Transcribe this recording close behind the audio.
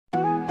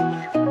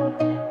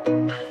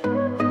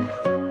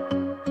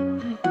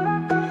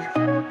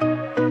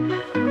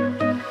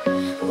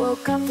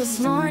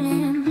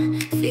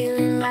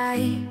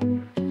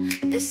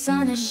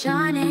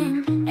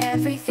shining,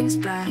 everything's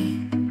bright.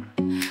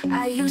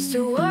 I used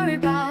to worry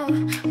about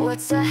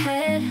what's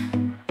ahead.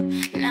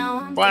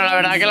 Bueno, la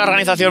verdad que la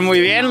organización muy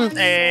bien.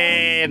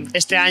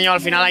 Este año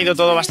al final ha ido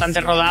todo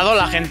bastante rodado.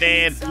 La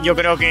gente, yo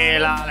creo que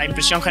la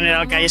impresión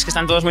general que hay es que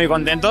están todos muy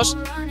contentos.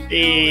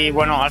 Y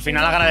bueno, al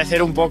final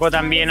agradecer un poco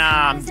también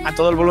a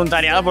todo el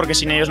voluntariado, porque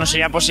sin ellos no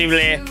sería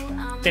posible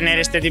tener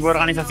este tipo de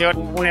organización.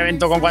 Un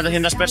evento con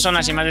 400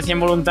 personas y más de 100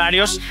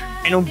 voluntarios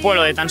en un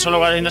pueblo de tan solo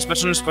 400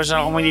 personas, pues es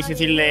algo muy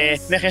difícil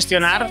de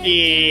gestionar,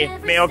 y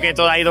veo que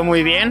todo ha ido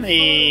muy bien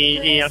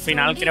y al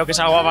final creo que es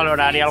algo a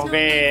valorar y algo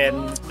de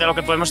lo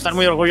que podemos estar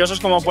muy orgullosos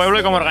como pueblo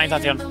y como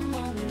organización.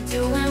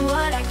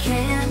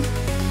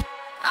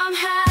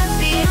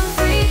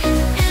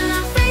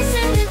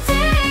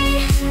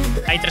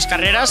 Hay 3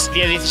 carreras,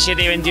 10,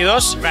 17 y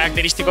 22. Lo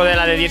característico de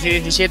la de 10 y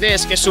 17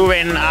 es que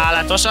suben a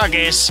La Tosa,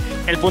 que es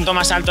el punto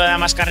más alto de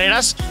ambas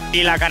carreras,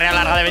 y la carrera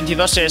larga de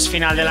 22 es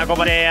final de la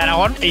Copa de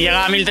Aragón y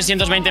llega a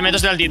 1320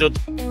 metros de altitud.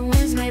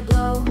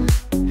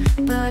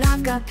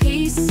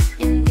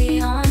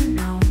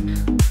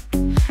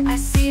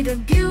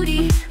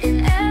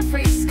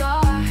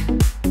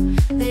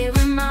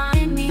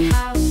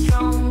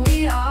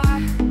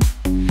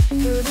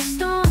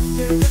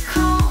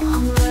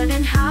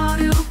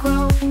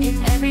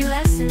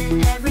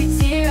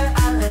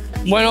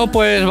 Bueno,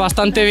 pues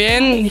bastante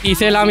bien.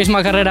 Hice la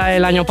misma carrera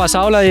el año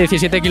pasado, la de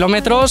 17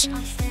 kilómetros,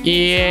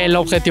 y el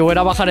objetivo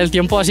era bajar el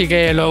tiempo, así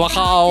que lo he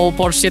bajado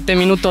por 7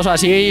 minutos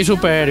así,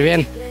 súper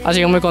bien. Así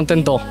que muy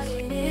contento.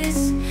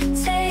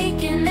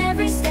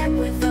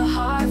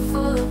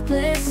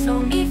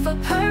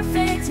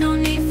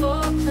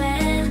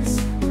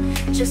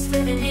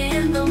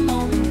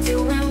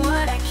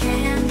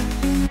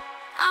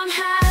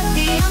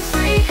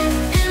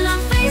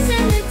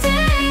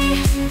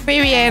 Muy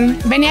bien,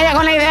 venía ya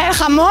con la idea del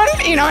jamón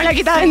y no me lo he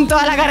quitado en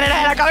toda la carrera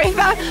de la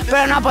cabeza,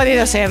 pero no ha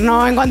podido ser,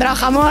 no he encontrado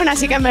jamón,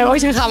 así que me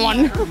voy sin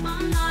jamón.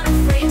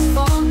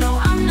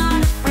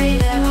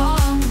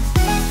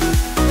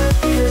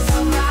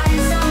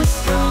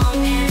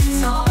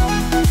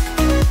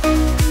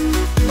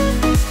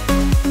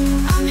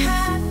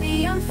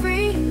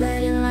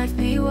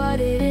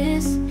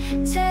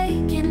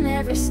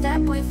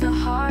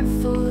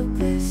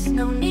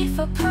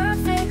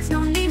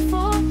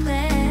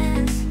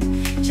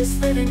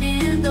 Just living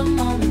in the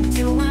moment,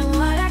 doing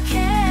what I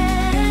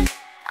can.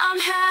 I'm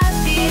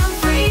happy, I'm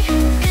free,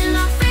 and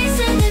I'm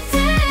facing the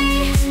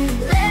day,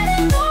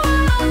 letting the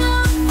world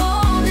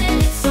unfold in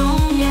its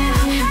own. Yeah,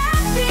 I'm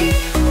happy,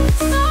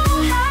 so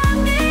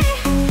happy,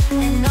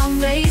 and I'm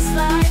facing